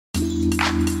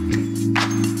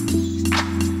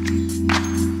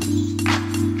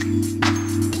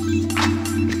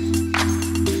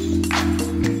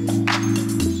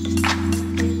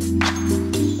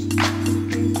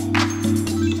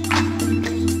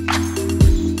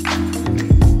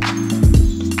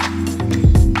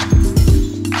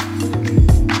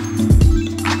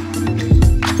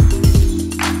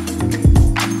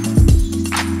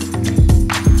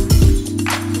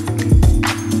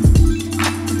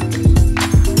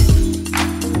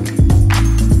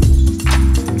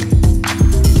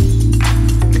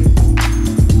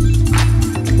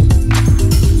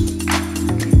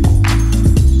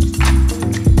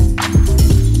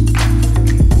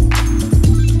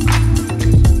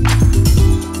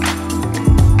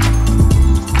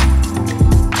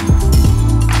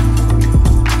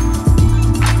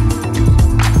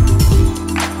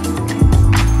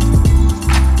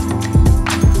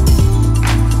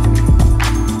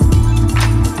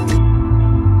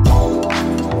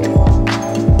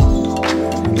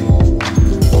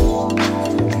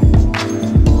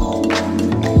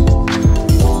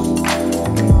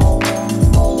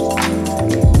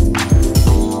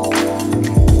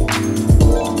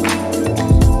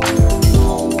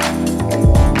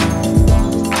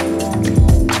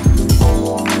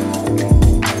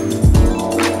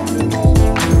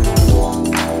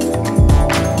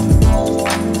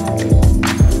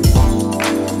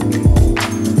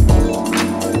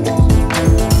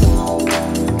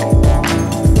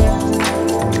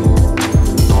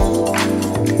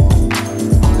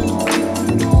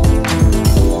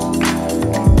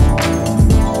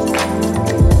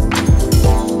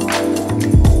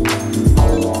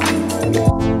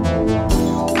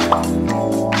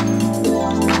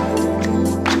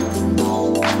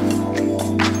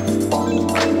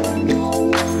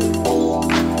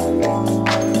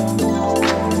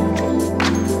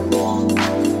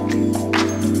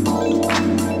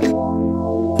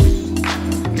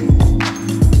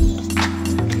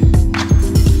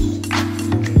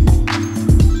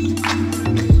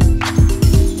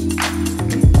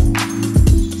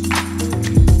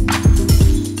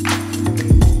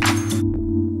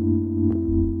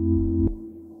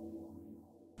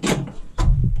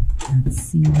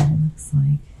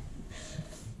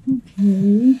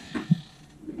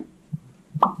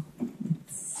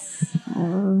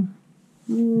our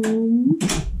room.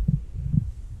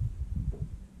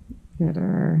 Got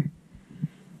our,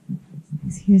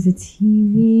 here's a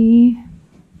TV.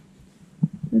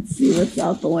 Let's see what's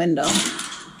out the window.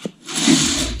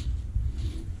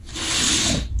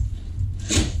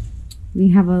 We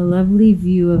have a lovely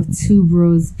view of Two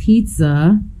Bros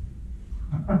Pizza,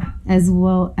 as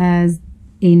well as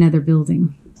another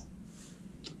building.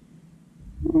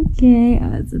 Okay,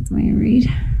 that's my read.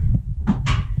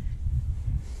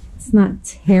 It's not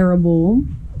terrible.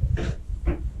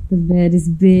 The bed is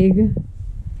big.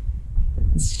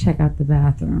 Let's check out the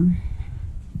bathroom.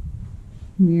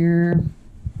 Mirror.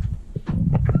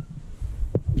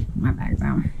 My bag's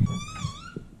down.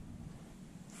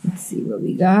 Let's see what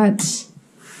we got.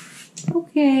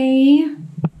 Okay.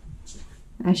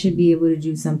 I should be able to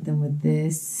do something with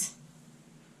this.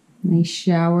 Nice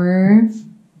shower.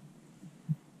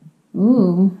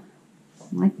 Ooh,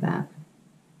 I like that.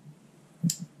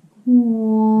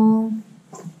 Cool.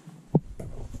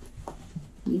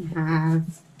 We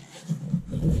have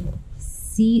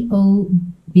CO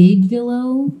Big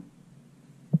Billow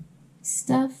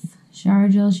stuff. Shower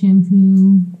gel,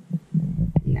 shampoo.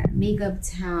 We got makeup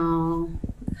towel,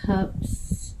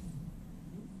 cups.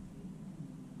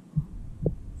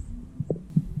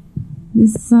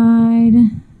 This side.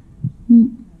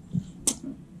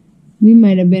 We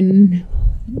might have been,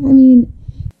 I mean,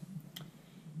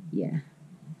 yeah.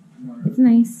 It's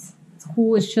nice. It's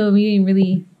cool. It's chill. We didn't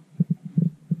really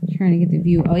trying to get the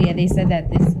view. Oh yeah, they said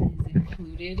that this is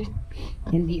included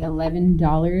in the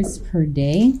 $11 per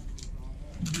day.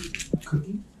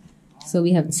 Cookie? So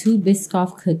we have 2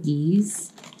 Biscoff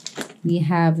cookies. We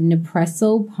have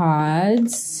Nespresso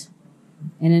pods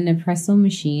and an espresso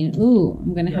machine. Ooh,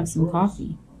 I'm gonna have some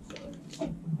coffee.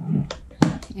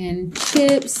 And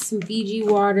chips, some Fiji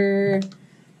water.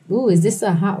 Ooh, is this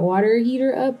a hot water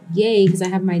heater up? Yay, because I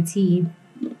have my tea.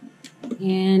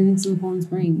 And some Poland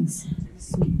Springs.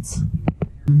 Sweet.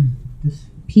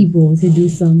 People to do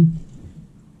some.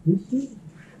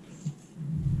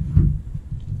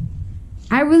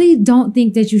 I really don't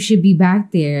think that you should be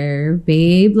back there,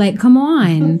 babe. Like, come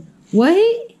on. What?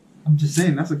 I'm just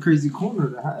saying, that's a crazy corner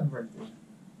to have right there.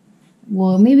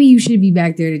 Well, maybe you should be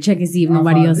back there to check and see if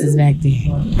nobody else is back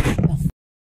there.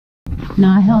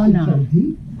 Nah, hell no.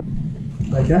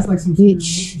 Like, that's like some bitch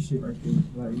shit right there.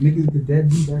 Like, niggas, the dead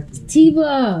be back there.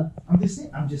 Tiva. I'm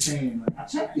just saying, like, I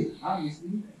checked it,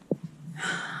 obviously.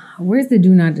 Where's the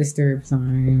do not disturb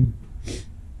sign?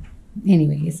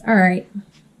 Anyways, all right.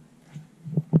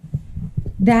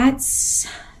 That's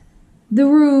the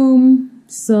room.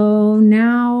 So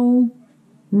now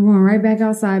we're going right back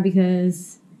outside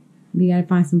because we gotta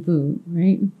find some food,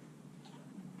 right?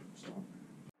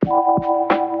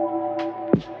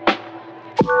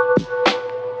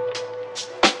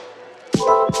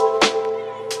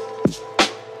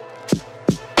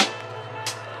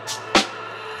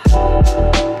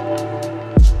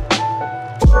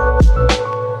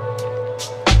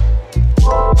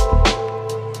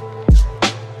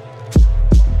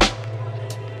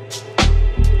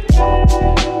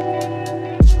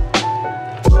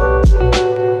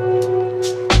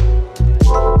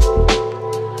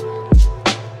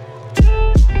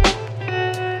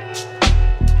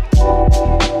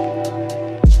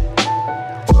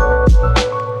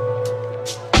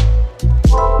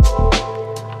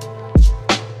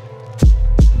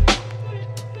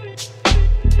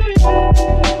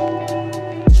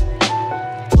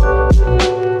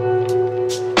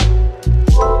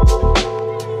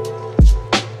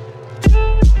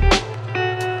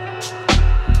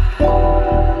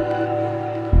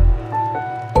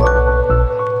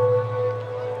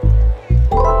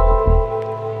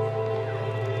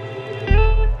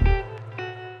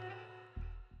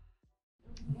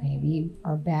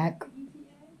 Are back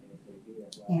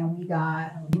and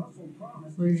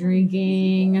we're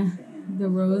drinking the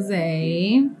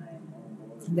rosé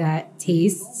that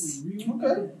tastes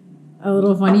a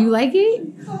little funny. You like it?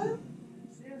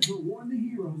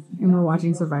 And we're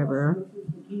watching Survivor.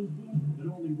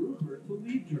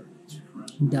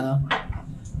 Duh.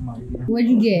 What'd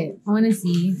you get? I want to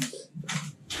see.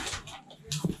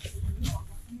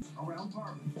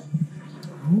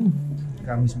 Ooh.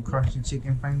 Got me some crunchy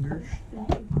chicken fingers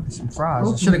and some fries.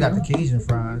 I should have got the Cajun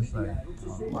fries. Like,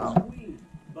 oh, wow.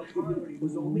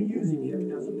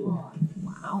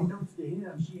 Wow.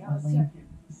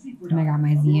 And I got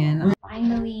my Zen. I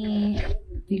finally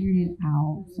figured it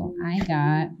out. So I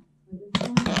got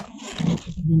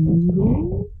the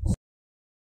noodles.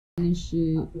 And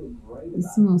shit. It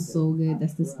smells so good.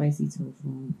 That's the spicy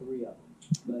tofu.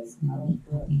 It's gonna be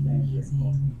fucking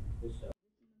amazing.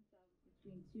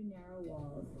 through narrow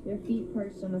walls, their feet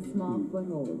perched on a small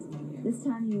foothold. This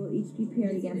time you will each be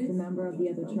paired against a member of the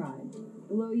other tribe.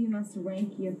 Below you must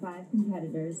rank your 5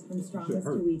 competitors from strongest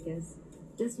to weakest.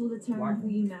 This will determine who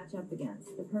you match up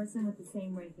against, the person with the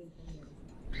same ranking from you.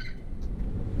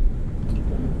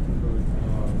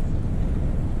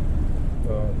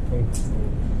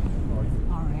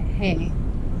 Alright, hey.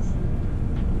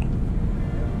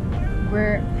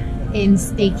 We're in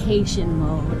staycation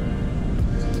mode.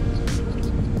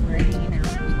 We're hanging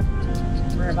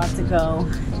out. We're about to go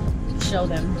show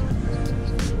them.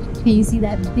 Can you see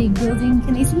that big building?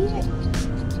 Can they see it?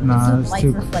 Nah, it's light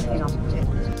reflecting off of it.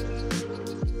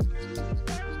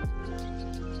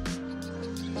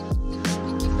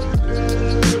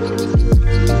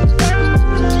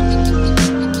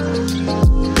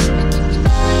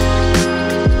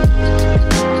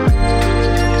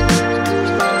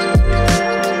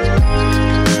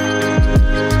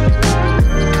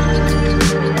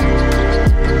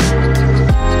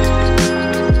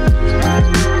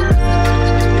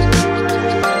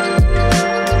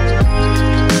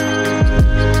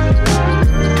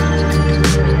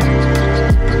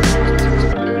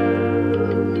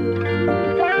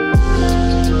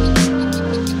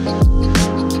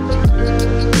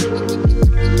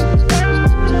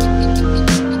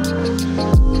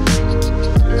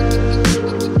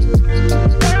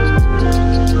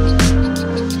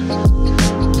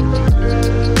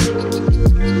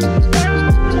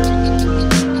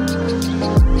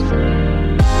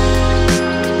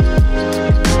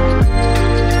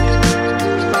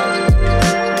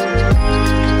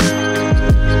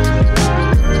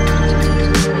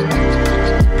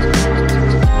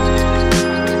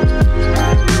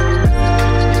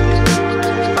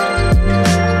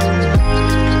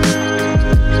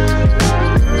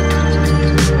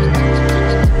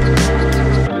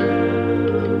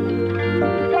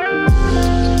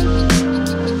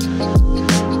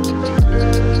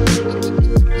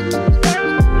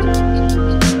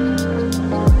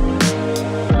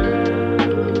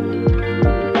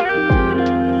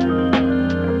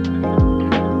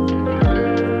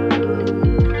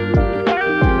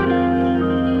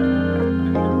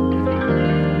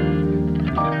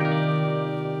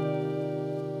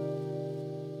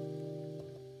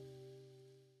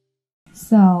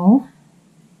 So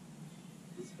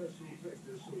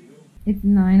it's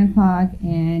 9 o'clock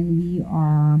and we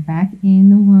are back in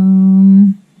the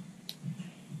room.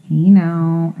 You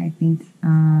know, I think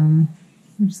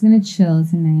we're just gonna chill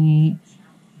tonight,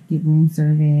 get room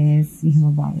service. We have a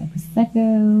bottle of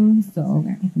Prosecco, so we're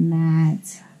gonna open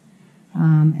that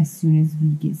as soon as we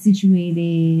get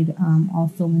situated.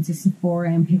 Also went to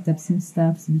Sephora and picked up some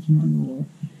stuff so we can do a little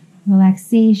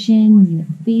relaxation, maybe like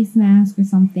a face mask or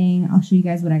something. I'll show you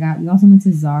guys what I got. We also went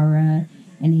to Zara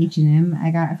and H&M. I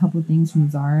got a couple things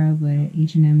from Zara, but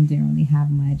H&M didn't really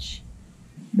have much.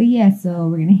 But yeah, so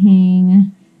we're gonna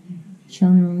hang, chill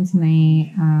in the room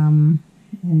tonight, and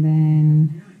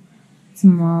then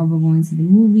tomorrow we're going to the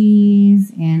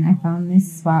movies, and I found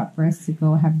this spot for us to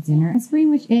go have dinner. That's pretty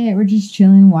much it. We're just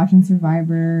chilling, watching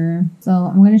Survivor. So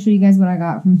I'm going to show you guys what I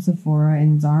got from Sephora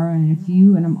and Zara and a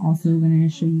few, and I'm also going to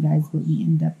show you guys what we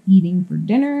end up eating for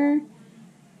dinner.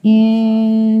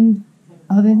 And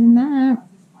other than that,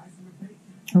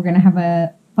 we're going to have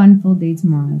a fun-filled day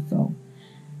tomorrow. So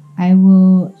I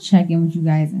will check in with you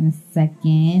guys in a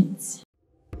second.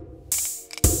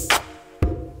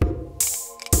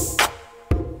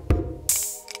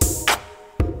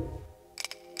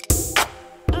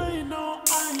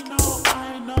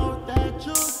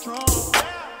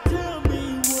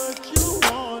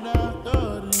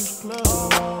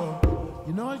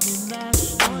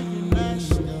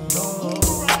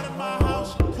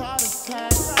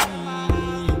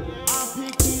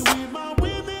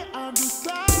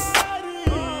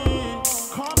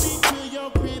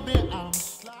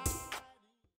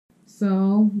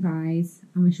 So, guys,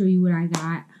 I'm going to show you what I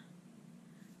got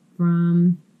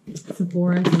from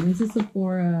Sephora. So, this is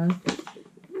Sephora.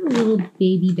 A little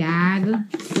baby bag.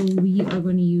 So, we are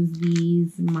going to use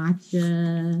these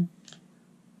matcha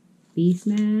face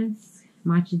masks.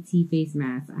 Matcha tea face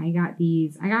masks. I got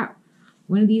these. I got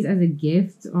one of these as a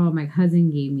gift. Oh, my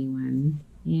cousin gave me one.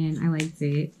 And I liked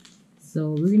it.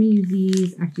 So, we're going to use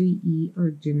these after we eat our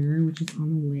dinner, which is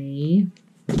on the way.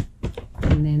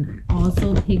 And then I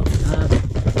also picked up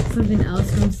something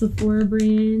else from Sephora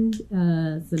brand,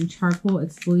 some charcoal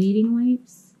exfoliating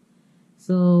wipes.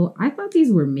 So I thought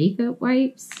these were makeup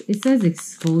wipes. It says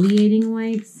exfoliating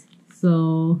wipes.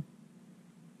 So,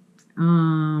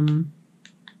 hold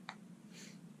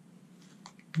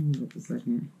up a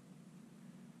second.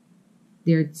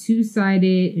 They're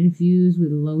two-sided, infused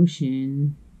with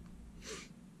lotion.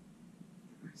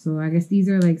 So I guess these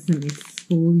are like some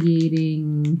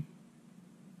exfoliating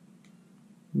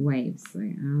wipes.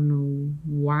 Like, I don't know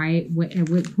why, at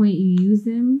what point you use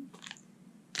them,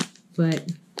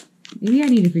 but maybe I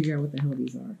need to figure out what the hell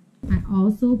these are. I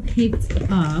also picked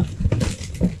up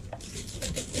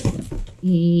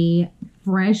a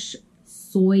fresh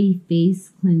soy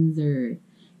face cleanser.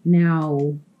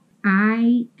 Now,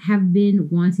 I have been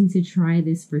wanting to try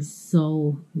this for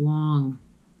so long,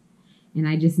 and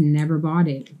I just never bought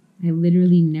it. I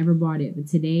literally never bought it. But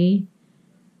today,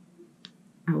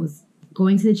 I was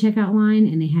going to the checkout line,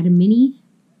 and they had a mini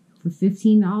for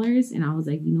 $15, and I was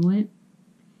like, you know what?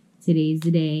 Today's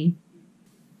the day.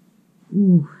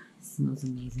 Ooh, it smells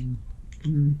amazing.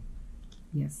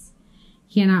 Yes.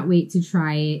 Cannot wait to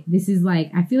try it. This is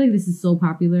like, I feel like this is so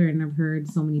popular and I've heard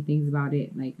so many things about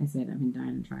it. Like I said, I've been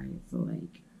dying to try it. So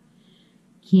like,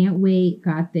 can't wait.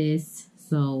 Got this.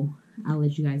 So I'll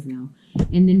let you guys know.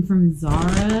 And then from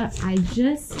Zara, I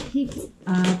just picked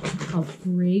up a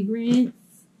fragrance.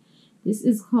 This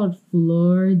is called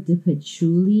Fleur de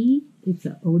Patchouli. It's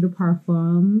an eau de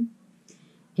parfum.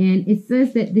 And it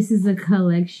says that this is a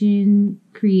collection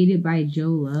created by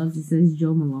Joe Loves. It says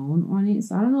Joe Malone on it.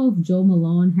 So I don't know if Joe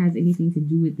Malone has anything to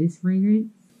do with this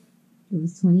fragrance. It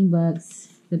was $20.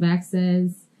 The back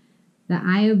says, the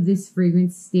eye of this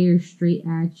fragrance stares straight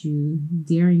at you,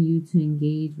 daring you to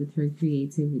engage with her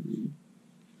creativity.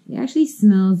 It actually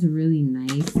smells really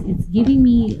nice. It's giving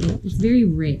me, it's very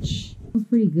rich. It was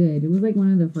pretty good. It was like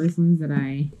one of the first ones that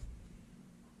I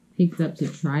picked up to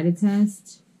try to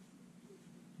test.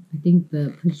 I think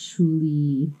the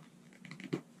patchouli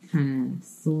kind of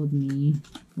sold me.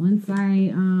 Once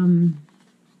I,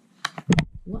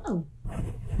 whoa,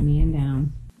 man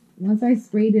down. Once I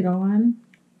sprayed it on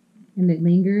and it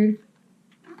lingered,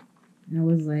 I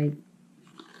was like,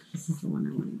 this is the one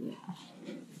I want to get.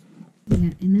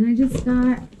 Yeah, and then I just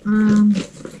got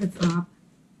the top,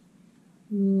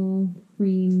 little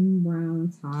cream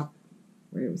brown top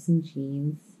where it was some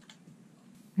jeans.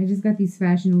 I just got these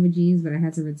Fashion Nova jeans, but I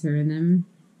had to return them.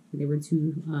 They were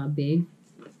too big.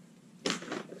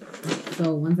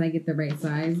 So once I get the right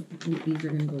size, I think these are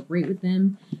going to go great with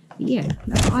them. But yeah,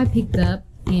 that's all I picked up.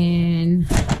 And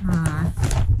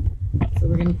so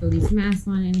we're going to throw these masks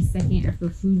on in a second after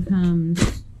food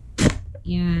comes.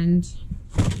 And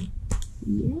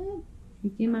yeah,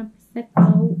 drinking my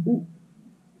Prosecco. Ooh.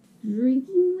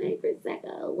 Drinking my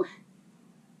Prosecco.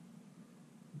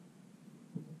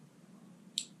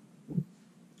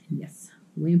 Yes,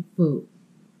 Wimpo.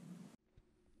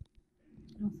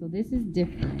 Oh, so this is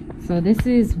different. So this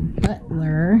is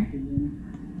Butler.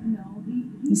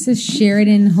 This is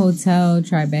Sheraton Hotel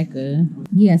Tribeca.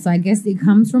 Yeah, so I guess it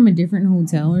comes from a different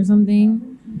hotel or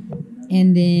something.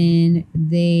 And then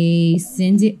they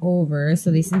send it over. So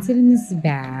they sent it in this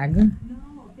bag.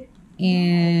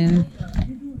 And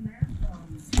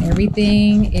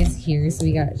everything is here. So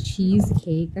we got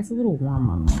cheesecake. That's a little warm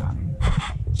on the bottom.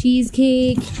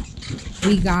 Cheesecake.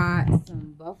 We got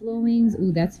some buffalo wings.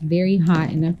 Ooh, that's very hot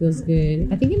and that feels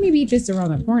good. I think it may be just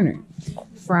around the corner.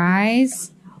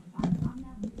 Fries.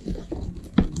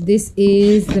 This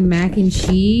is the mac and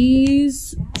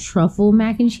cheese. Truffle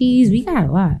mac and cheese. We got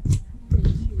a lot.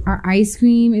 Our ice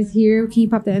cream is here. Can you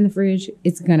pop that in the fridge?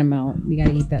 It's gonna melt. We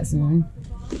gotta eat that soon.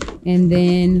 And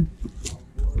then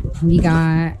we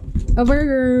got a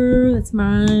burger. That's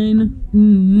mine.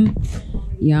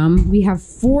 Yum. We have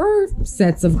 4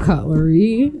 sets of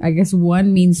cutlery. I guess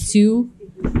 1 means 2.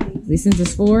 They sent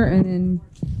us 4. And then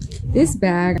this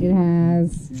bag, it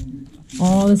has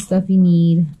all the stuff you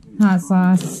need. Hot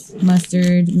sauce,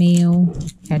 mustard, mayo,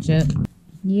 ketchup.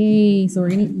 Yay. So we're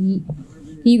going to eat.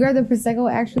 Can you grab the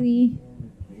Prosecco actually?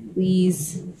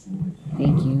 Please.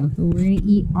 Thank you. So we're going to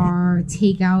eat our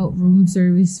takeout room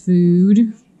service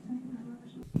food.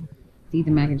 Eat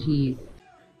the mac and cheese.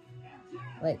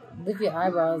 Like, lift your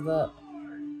eyebrows up.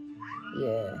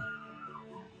 Yeah.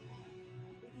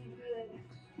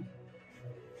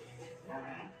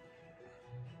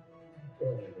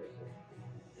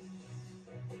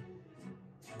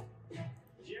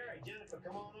 Jennifer,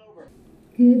 come on over.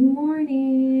 Good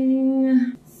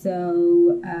morning.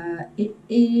 So, it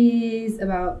is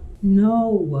about,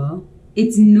 no,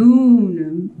 it's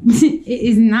noon. It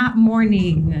is not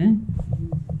morning.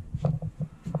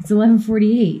 It's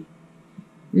 11:48.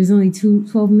 There's only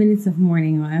 12 minutes of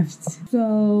morning left.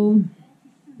 So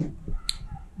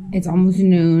it's almost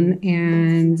noon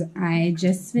and I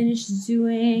just finished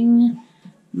doing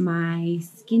my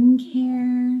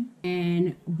skincare.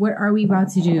 And what are we about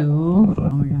to do? Oh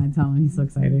my God, tell him he's so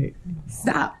excited.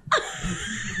 Stop.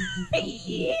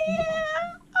 Yeah.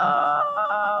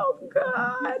 Oh,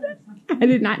 God. I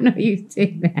did not know you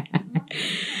did that.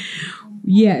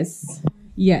 Yes.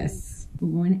 Yes. We're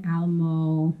going to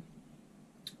Alamo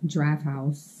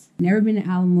Drafthouse. Never been to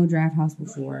Alamo Drafthouse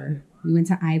before. We went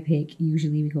to iPick.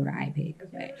 Usually we go to iPick,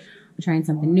 but we're trying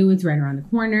something new. It's right around the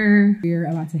corner. We're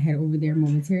about to head over there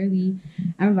momentarily.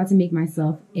 I'm about to make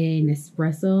myself an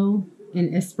espresso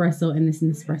in this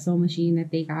Nespresso machine that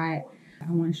they got. I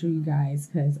want to show you guys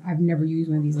because I've never used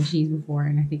one of these machines before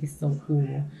and I think it's so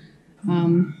cool.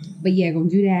 But yeah, gonna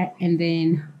do that and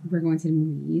then we're going to the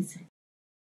movies.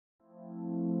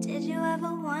 Did you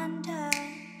ever wonder?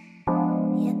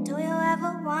 Yeah, do you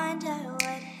ever wonder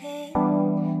what he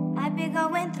might be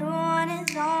going through on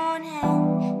his own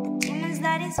and the demons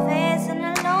that he's facing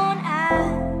alone?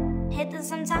 I hate that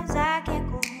sometimes I can't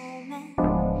go home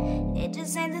and it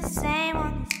just ain't the same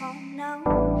on the phone, no.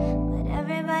 But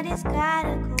everybody's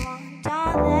gotta go on,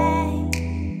 don't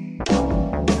they?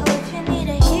 So if you need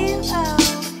a hero,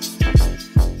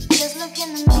 just look in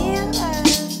the mirror.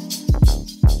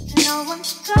 No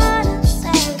one's gonna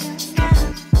save you now,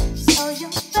 so you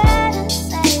better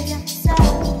save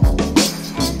yourself.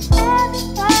 And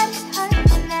everybody's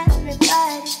hurting,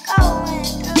 everybody's going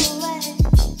through it,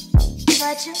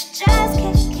 but you just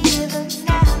can't give up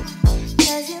now,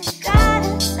 'cause you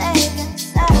gotta save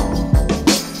yourself.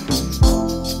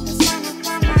 The sun will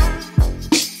come out,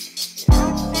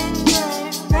 nothing good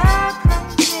and rock from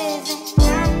prison.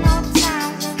 Got no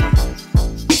time for that.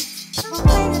 But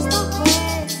when it's the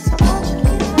way, so won't you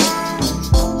give up?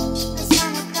 The sun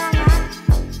will come out,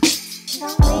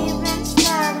 don't we've been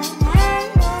struggling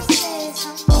endlessly,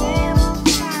 someday we'll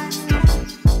find it.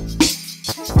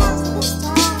 'Cause after the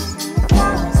storms and the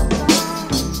flowers are gone.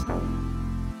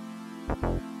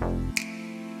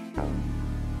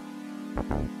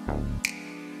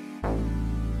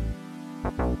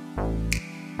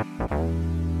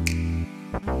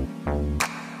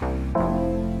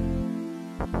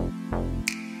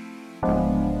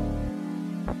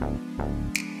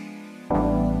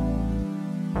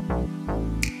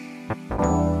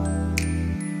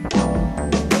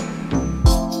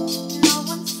 No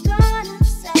one's gonna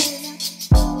save you.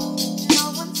 No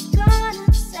one's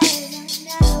gonna save you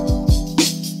now.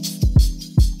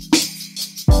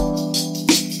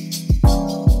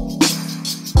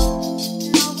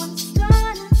 No one's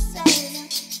gonna save you.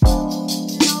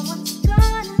 No one's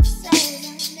gonna save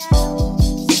you now.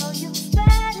 So you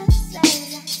better save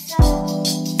yourself.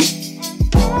 And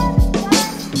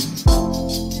everybody,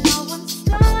 no one's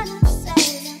gonna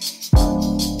save you.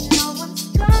 No one's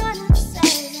gonna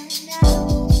save you now.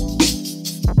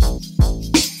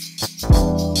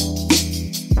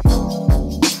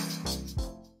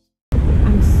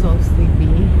 I'm so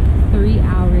sleepy. 3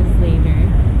 hours later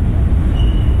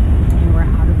and we're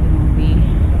out of the movie.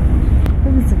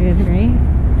 It was good, right?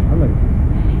 I like it.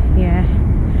 Yeah.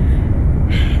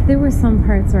 There were some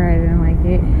parts where I didn't like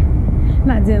it.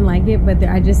 Not didn't like it, but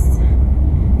I just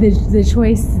the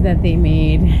choice that they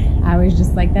made, I was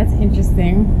just like, that's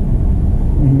interesting.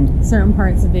 Certain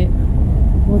parts of it,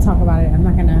 we'll talk about it. I'm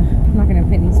not gonna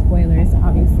put any spoilers,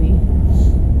 obviously.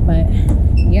 But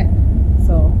yeah,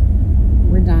 so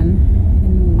we're done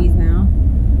in the movies now.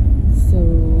 So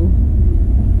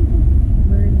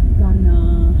we're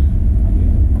gonna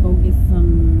go get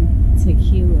some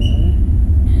tequila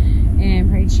and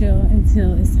probably chill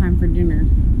until it's time for dinner.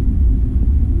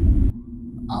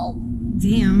 Oh,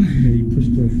 damn. Yeah, you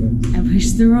pushed it. I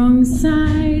pushed the wrong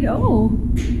side. Oh,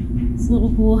 it's a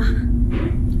little cool.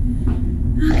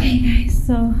 Okay, guys,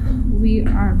 so we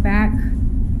are back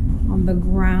on the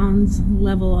ground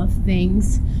level of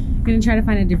things. I'm gonna try to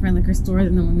find a different liquor store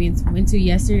than the one we went to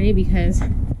yesterday because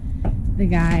the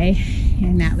guy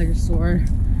in that liquor store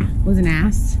was an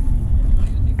ass.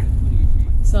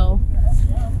 So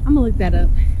I'm gonna look that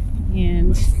up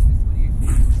and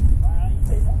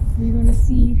we're gonna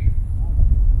see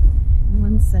in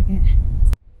 1 second.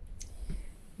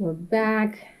 We're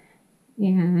back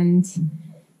and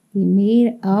we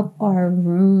made up our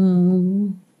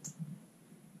room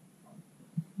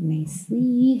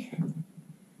nicely.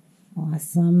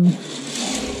 Awesome.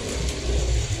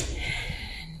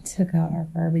 Took out our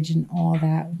garbage and all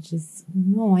that, which is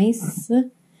nice.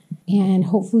 And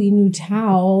hopefully new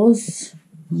towels.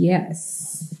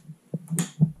 Yes.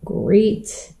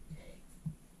 Great.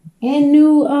 And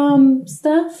new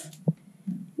stuff.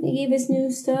 They gave us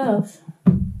new stuff.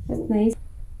 That's nice.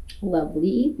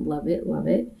 Lovely. Love it. Love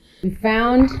it. We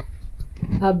found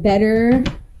a better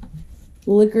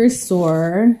liquor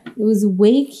store. It was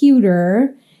way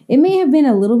cuter. It may have been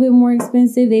a little bit more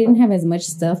expensive. They didn't have as much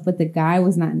stuff, but the guy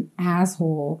was not an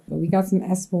asshole. But we got some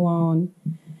Espolòn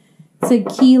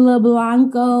tequila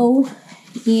blanco,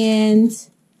 and let's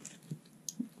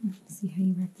see how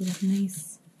you wrapped it up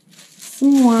nice.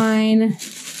 Some wine.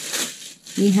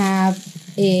 We have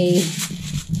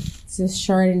it's a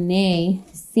Chardonnay,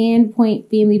 Sandpoint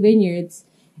Family Vineyards.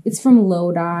 It's from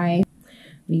Lodi.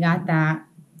 We got that,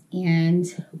 and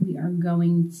we are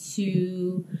going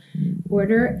to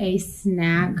order a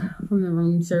snack from the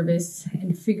room service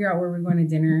and figure out where we're going to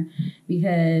dinner,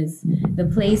 because the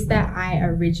place that I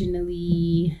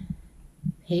originally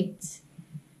picked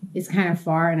is kind of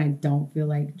far, and I don't feel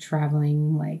like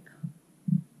traveling like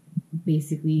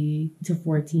basically to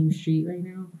 14th Street right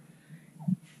now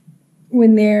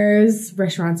when there's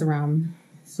restaurants around.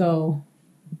 So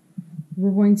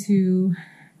we're going to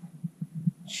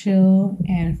chill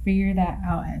and figure that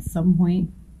out at some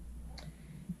point,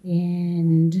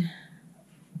 and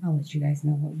I'll let you guys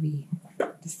know what we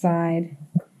decide.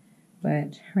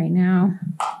 But right now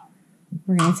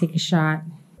we're gonna take a shot.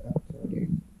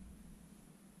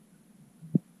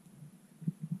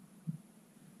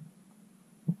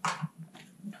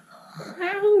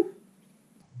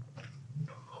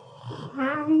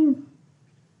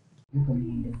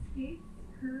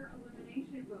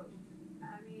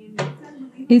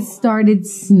 It started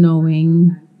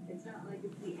snowing.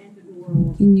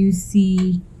 Can you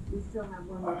see We still have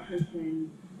one more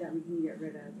person that we can get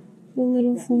rid of. the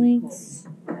little flakes?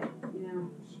 You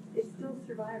know, it's still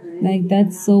surviving. Like,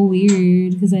 that's so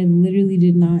weird, because I literally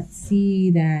did not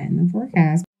see that in the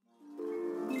forecast.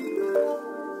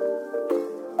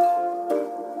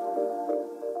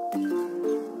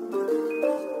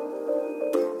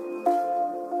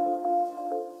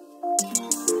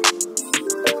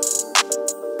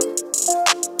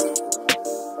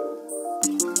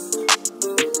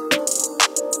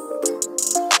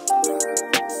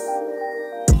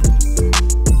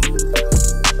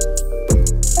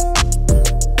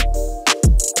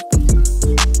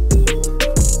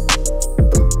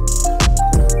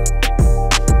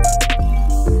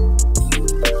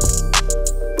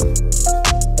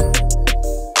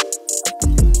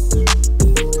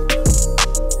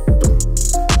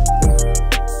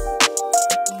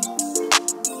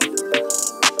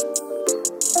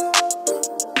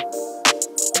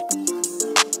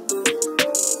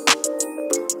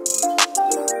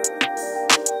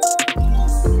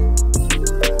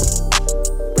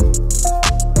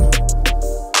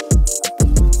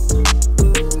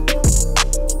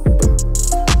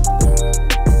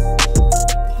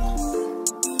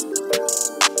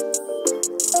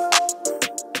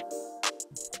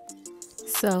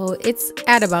 So it's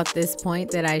at about this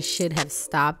point that I should have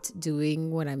stopped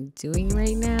doing what I'm doing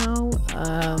right now.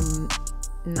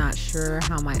 Not sure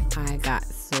how my eye got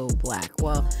so black.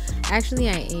 Well, actually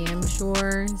I am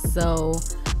sure. So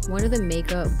one of the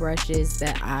makeup brushes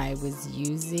that I was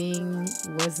using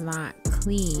was not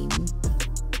clean,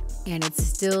 and it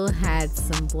still had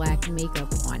some black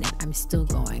makeup on it. I'm still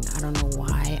going. I don't know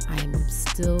why. I'm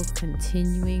still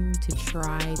continuing to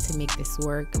try to make this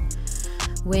work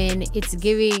when it's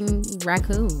giving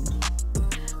raccoon.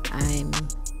 I'm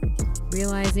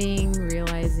realizing,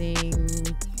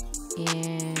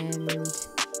 and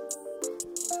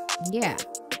yeah.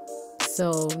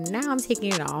 So now I'm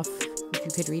taking it off. If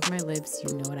you could read my lips,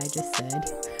 you know what I just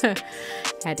said.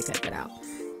 Had to cut that out.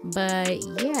 But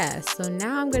yeah, so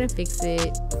now I'm gonna fix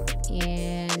it,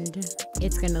 and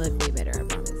it's gonna look way better, I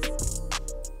promise.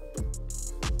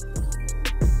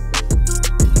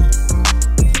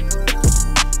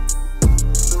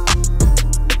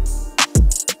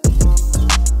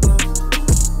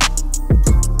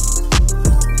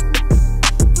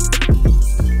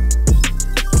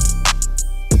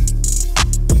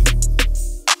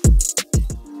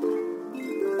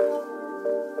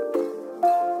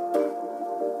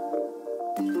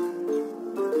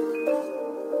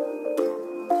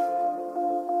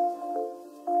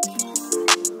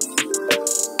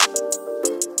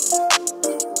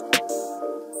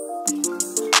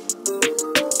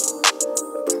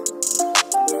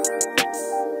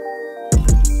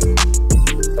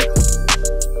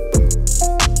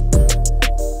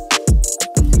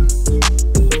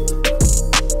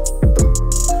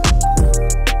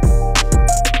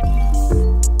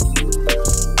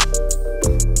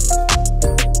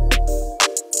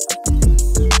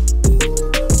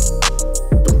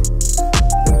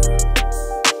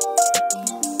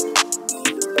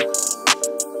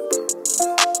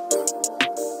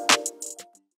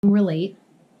 We're late.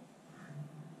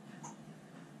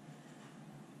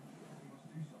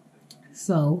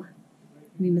 So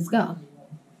we must go.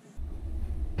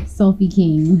 Selfie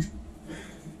King.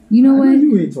 You know what?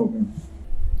 You ain't talking.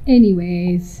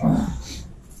 Anyways.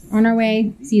 On our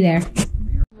way. See you there.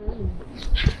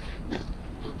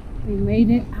 We made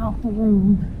it out the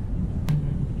room.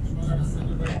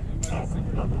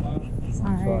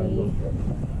 Sorry.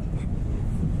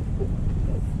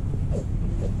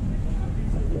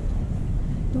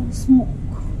 Don't smoke.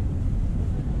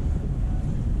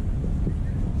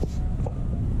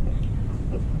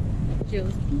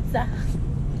 Joe's Pizza.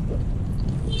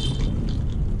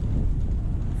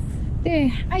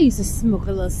 There, I used to smoke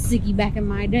a little sicky back in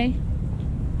my day.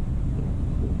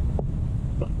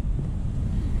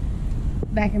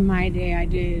 Back in my day, I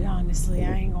did, honestly.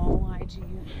 I ain't gonna lie to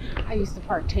you. I used to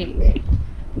partake.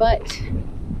 But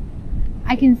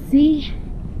I can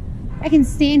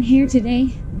stand here today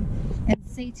and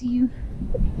say to you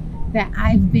that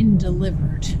I've been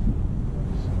delivered.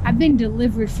 I've been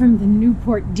delivered from the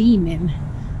Newport demon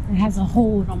that has a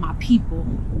hold on my people.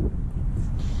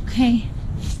 Okay?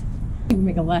 We can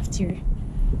make a left here.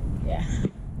 Yeah.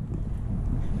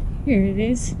 Here it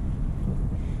is.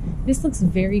 This looks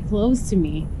very close to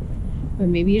me, but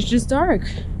maybe it's just dark.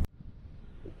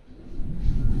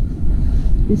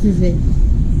 This is it.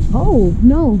 Oh,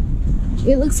 no.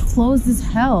 It looks closed as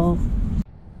hell.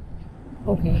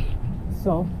 Okay,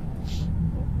 so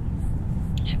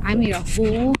I made a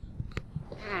whole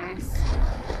ass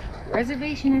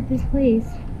reservation at this place,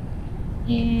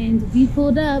 and we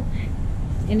pulled up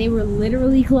and they were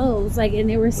literally closed. Like, and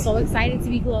they were so excited to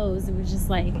be closed. It was just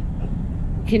like,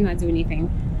 could not do anything.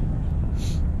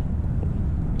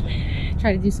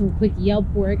 Try to do some quick Yelp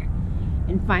work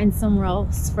and find somewhere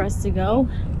else for us to go.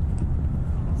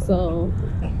 So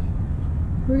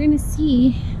we're gonna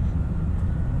see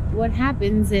what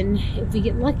happens and if we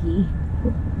get lucky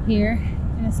here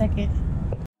in a second.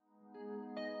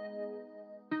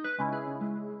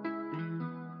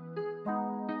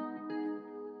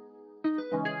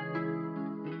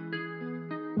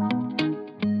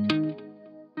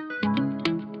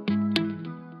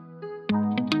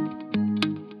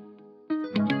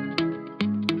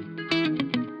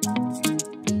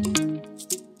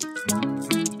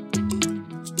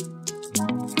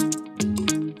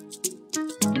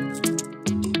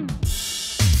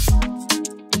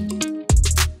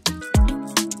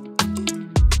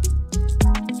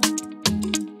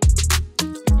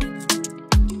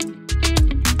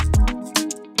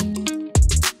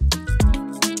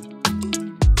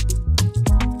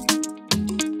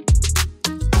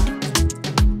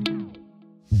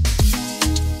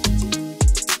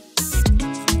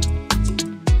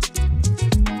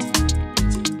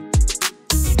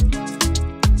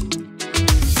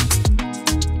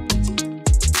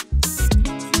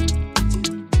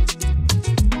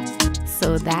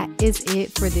 So that is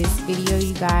it for this video,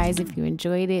 you guys. If you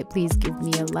enjoyed it, please give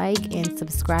me a like and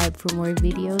subscribe for more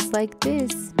videos like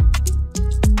this.